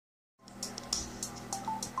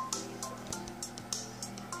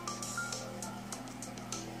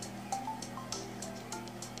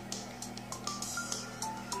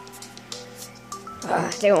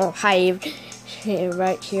They won't hide here,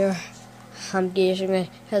 right here. I'm guessing it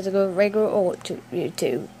has to go regular or to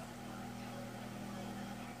YouTube.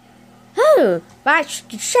 Oh, that's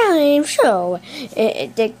the same show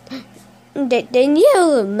that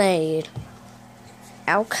you made.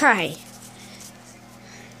 Okay.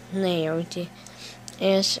 Now the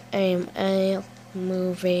SMA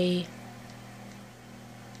movie.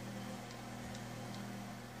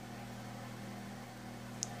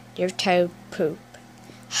 Your toe poop.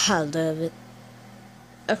 I love it.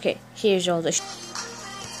 Okay, here's all the Okay,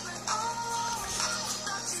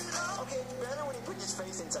 better when he put his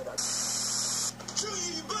face inside that.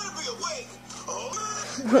 Julia, you better be awake. Oh,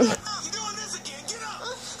 you're doing this again. Get up.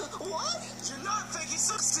 What? You're not faking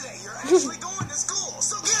sucks today. You're actually going to school.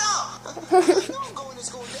 So get up. I know I'm going to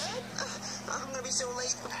school, Dad. I'm gonna be so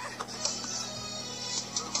late.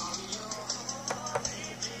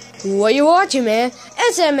 What you watching, man?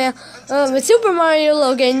 SMA with Super Mario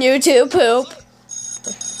looking YouTube poop.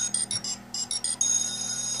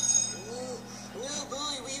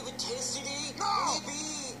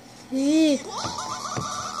 A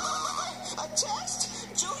test?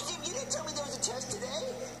 Joseph, you didn't tell me there was a test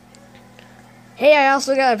today. Hey, I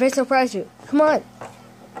also got a big surprise for you. Come on. Hey,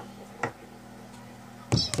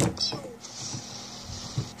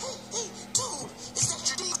 dude, is that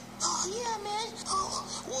your date? Oh, yeah, man.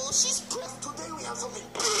 Oh, well, she's pressed. Today we have something.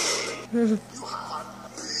 You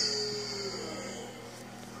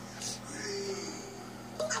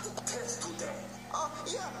have a test today.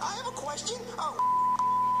 Yeah, I have a question. Oh,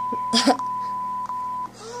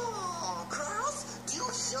 Kraus, do you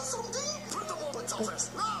hear something? Put the bullets on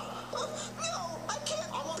first. No, I can't.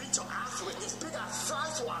 I'm gonna beat your ass with this big ass fry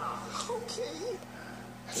swatter. Okay.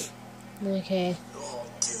 Okay. Oh,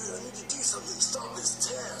 dude, I need to do something to stop this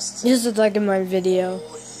test. This is like in my video.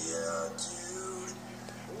 Oh, yeah, dude.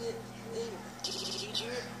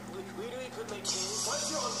 Teacher, where do we put my keys? Right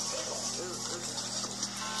here on the table.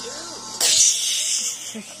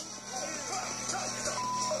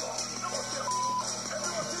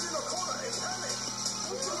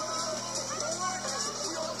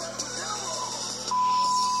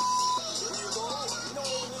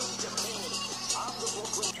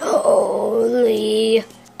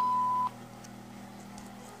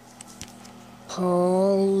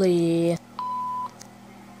 Holy.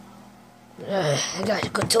 I gotta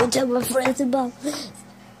go tell my friends about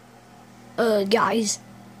guys.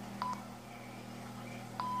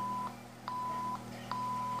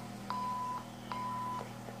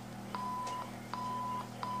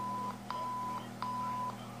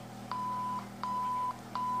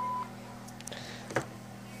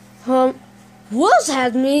 What's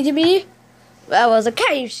happening to me? That was a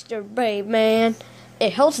canister, babe, man.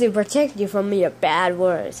 It helps to protect you from your bad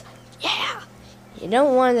words. Yeah. You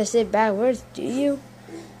don't want to say bad words, do you?